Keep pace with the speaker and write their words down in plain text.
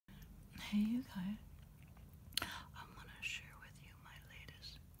Hey, you guys, I want to share with you my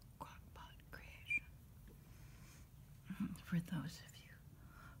latest crockpot creation. For those of you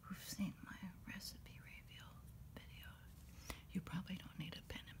who've seen my recipe reveal video, you probably don't need a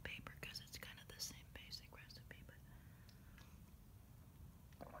pen and paper because it's kind of the same basic recipe, but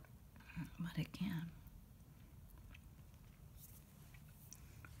again,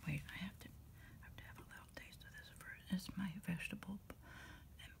 wait, I have to have a little taste of this first. It's my vegetable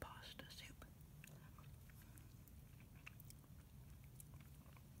and pasta soup.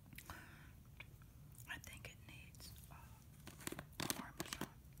 I think it needs Parmesan.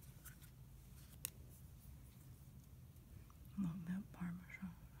 A little bit of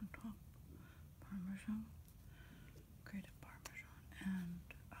Parmesan on top. Parmesan. Grated Parmesan. And,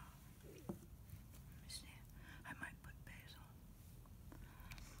 let me see. I might put basil.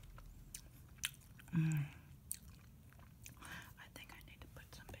 I think I need to put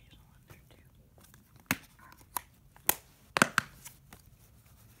some basil in there too.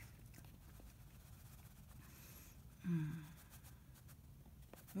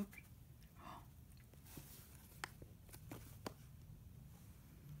 Oops.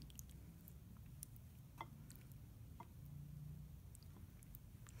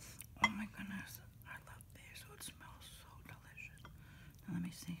 Oh my goodness, I love basil. It smells so delicious. Now let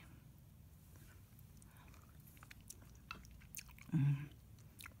me see.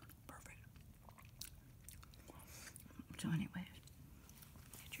 Perfect. So anyways,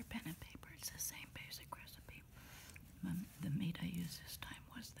 get your pen and paper. It's the same basic recipe. The meat I used this time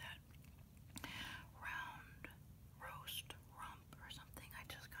was that round roast rump or something. I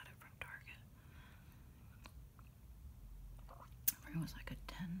just got it from Target. It was like a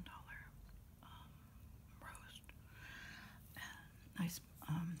 $10 roast. And I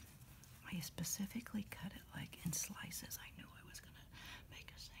specifically cut it like in slices. I knew I was gonna make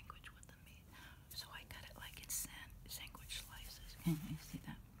a sandwich with the meat, so I cut it like in sandwich slices. Can you see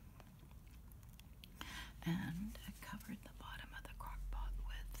that? And I covered the bottom of the crock pot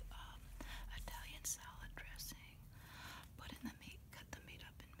with Italian salad dressing. Put in the meat, cut the meat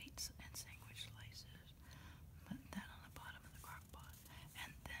up in sandwich slices. Put that on the bottom of the crock pot,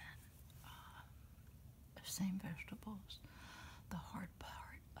 and then the same vegetables. The hard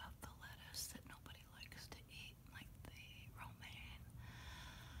part of the lettuce that nobody likes to eat, like the romaine.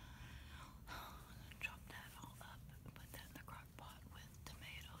 Chop that all up, put that in the crock pot with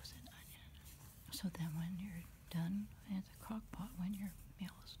tomatoes and onion. So then when you're done in the crock pot, when your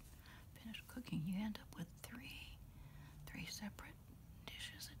meal is finished cooking, you end up with three separate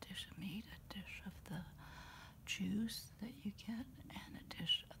dishes: a dish of meat, a dish of the juice that you get, and a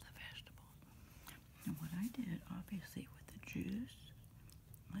dish of the vegetables. And what I did, obviously, with the juice,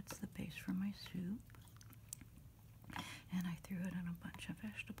 that's the base for my soup, and I threw it in a bunch of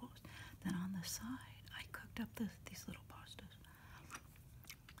vegetables. Then on the side, I cooked up these little pastas.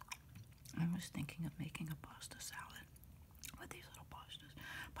 I was thinking of making a pasta salad with these little pastas,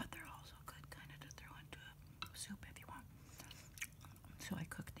 but they're also good kind of to throw into a soup if you want. So I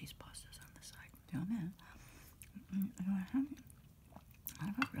cooked these pastas on the side. Throw them in. I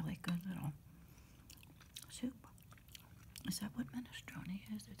have a really good little soup. Is that what minestrone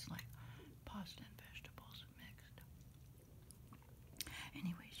is? It's like pasta and vegetables mixed.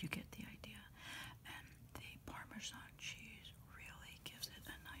 Anyways, you get the idea. And the Parmesan cheese really gives it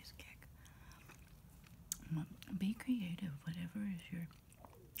a nice kick. Be creative, whatever is your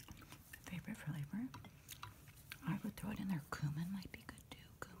favorite flavor. I would throw it in there. Cumin might be good too.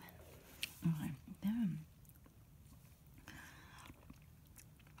 Cumin. Okay, then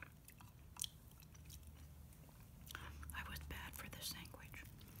I was bad for the sandwich.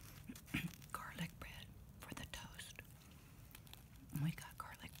 Garlic bread for the toast. We got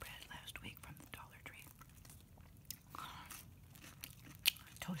garlic bread last week from the Dollar Tree.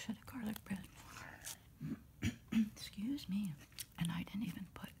 Toasted garlic bread. Excuse me. And I didn't even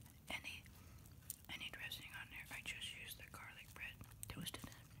put any dressing on there. I just used the garlic bread, toasted it.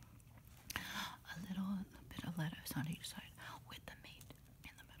 A bit of lettuce on each side with the meat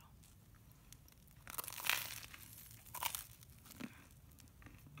in the middle.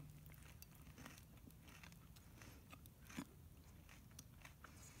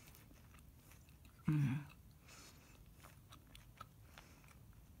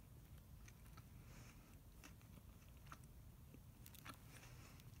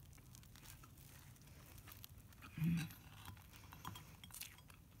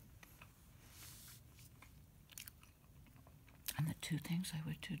 And the two things I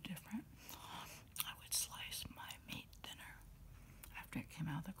would do different, I would slice my meat thinner. After it came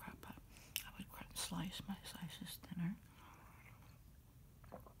out of the crock pot, I would slice my slices thinner.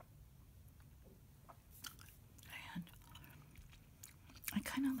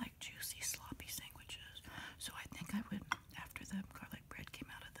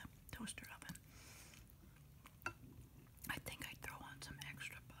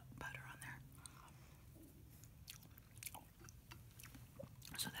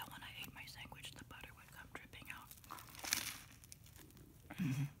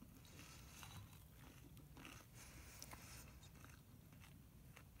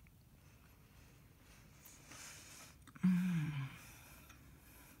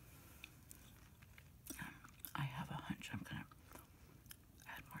 I have a hunch I'm gonna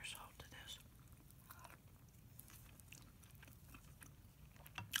add more salt to this.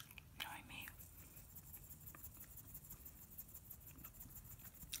 Knowing me.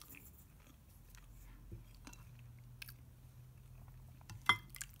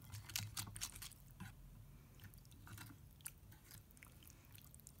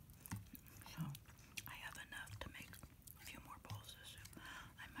 So I have enough to make a few more bowls of soup.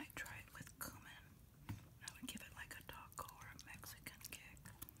 I might try it with cumin. I would give it like a taco or a Mexican kick.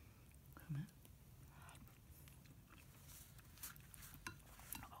 Cumin.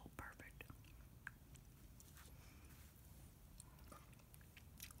 Oh, perfect.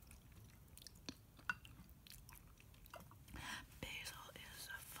 Basil is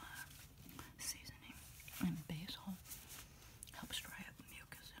a fun seasoning, and basil helps dry up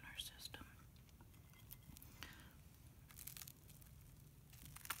mucus in our system.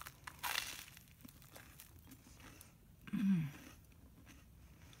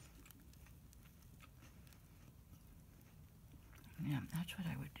 Yeah, that's what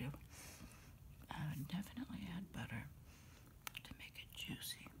I would do. I would definitely add butter to make it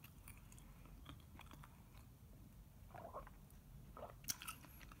juicy.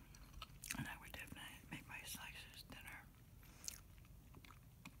 And I would definitely make my slices thinner.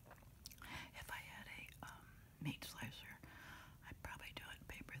 If I had a meat slicer, I'd probably do it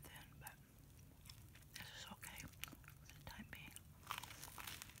paper thin, but this is okay for the time being.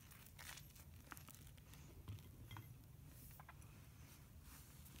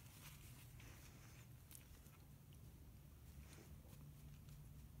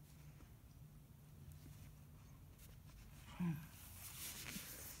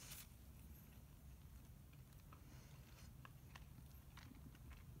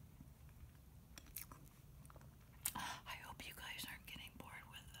 I hope you guys aren't getting bored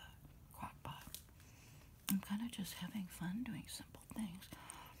with the crock pot. I'm kind of just having fun doing simple things,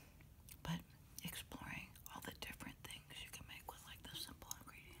 but exploring all the different things you can make with like the simple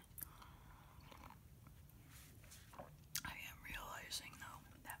ingredients. I am realizing though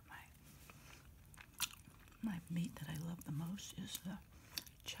that my meat that I love the most is the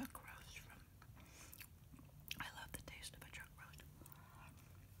chuck roast from. I love the taste of a chuck roast.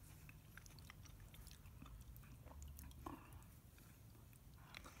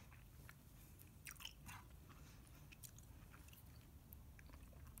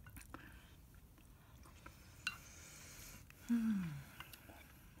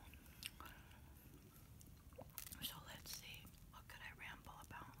 So let's see, what could I ramble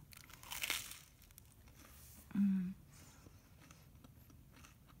about?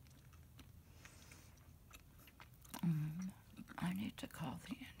 I need to call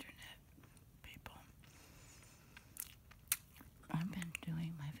the internet people. I've been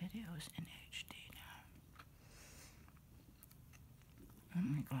doing my videos in HD now. Oh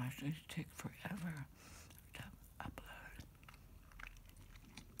my gosh, these take forever to upload.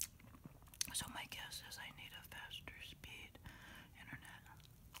 So my guess is I need a faster speed internet.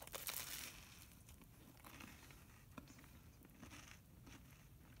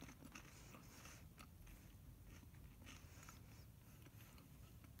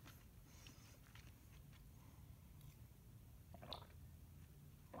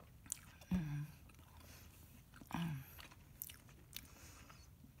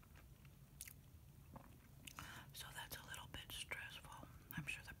 So that's a little bit stressful. I'm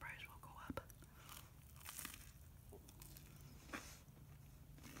sure the price will go up.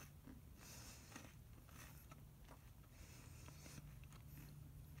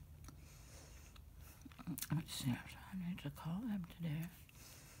 Let's see, I need to call them today.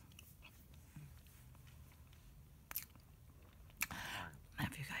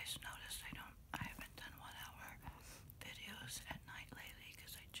 Have you guys noticed I haven't done 1 hour videos at night lately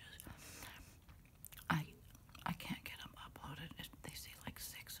because I can't get them uploaded. They say like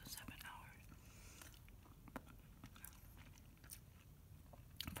 6 or 7 hours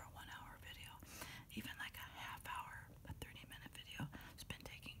for a 1 hour video. Even like a half hour, a 30-minute video, it's been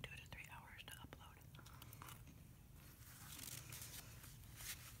taking 2 to 3 hours to upload.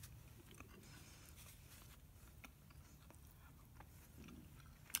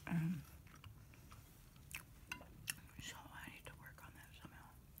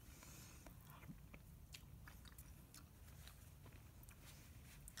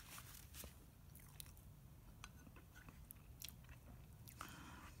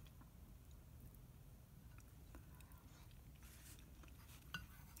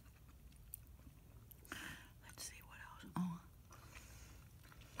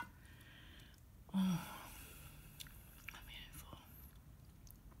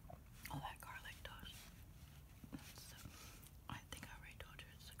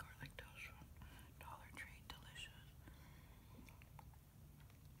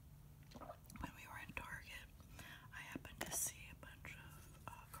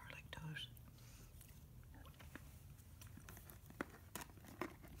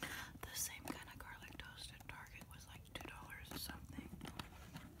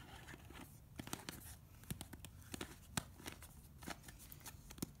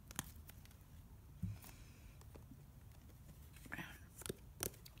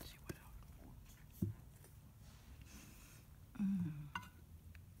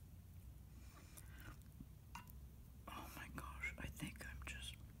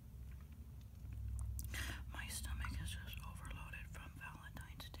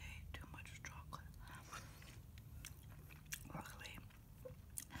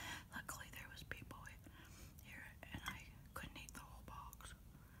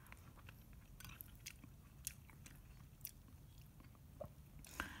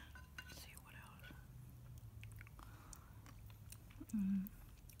 Mm.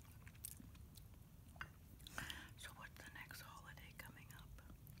 So what's the next holiday coming up?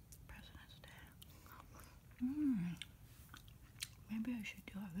 President's Day. Maybe I should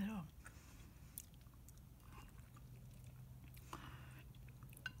do a little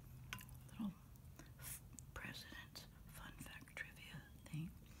president's fun fact trivia thing.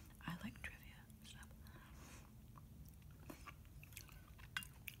 I like trivia stuff.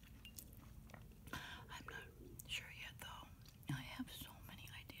 I'm not sure yet though. I have so many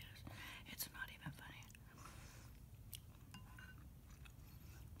ideas. It's not even funny.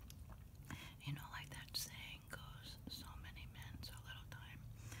 You know, like that saying goes, so many men, so little time.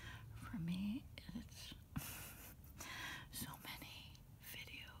 For me, it's so many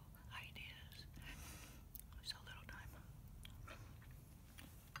video ideas, so little time.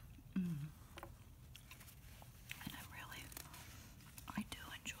 And I do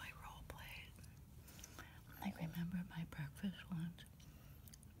enjoy role plays. Like, remember my breakfast ones?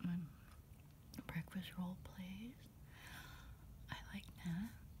 My breakfast role plays? I like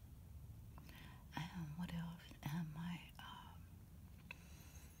that. And what else? And my,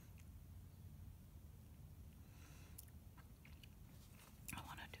 I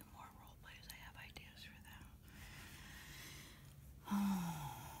want to do more role plays. I have ideas for that.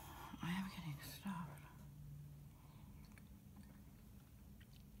 Oh, I am getting stuffed.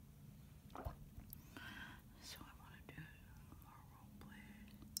 So I want to do more role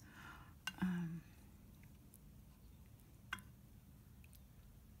plays.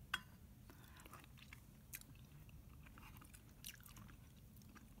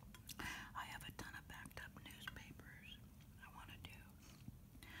 I have a ton of backed up newspapers I want to do,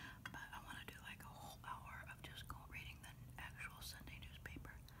 but I want to do like a whole hour of just reading the actual Sunday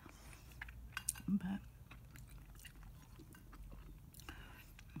newspaper. But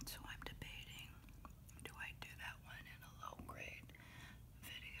so I'm debating, do I do that one in a low grade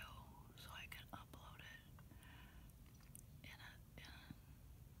video so I can upload it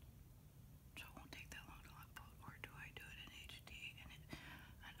so it won't take that long to upload, or do I do it in HD and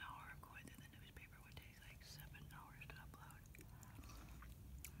an hour going through the newspaper would take like 7 hours to upload?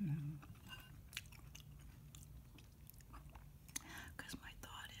 Because my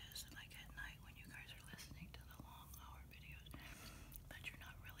thought is, like at night when you guys are listening to the long hour videos, that you're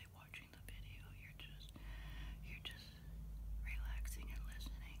not really watching the video, you're just relaxing and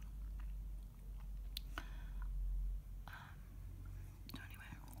listening. So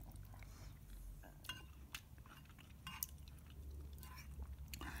anyway,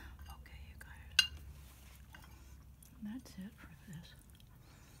 okay, you guys, that's it for this.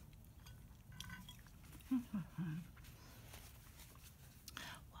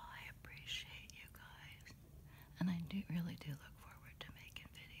 Well, I appreciate you guys, and I really do look forward to making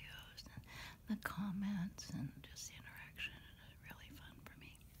videos, and the comments and just the interaction is really fun for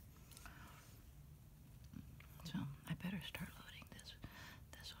me. So I better start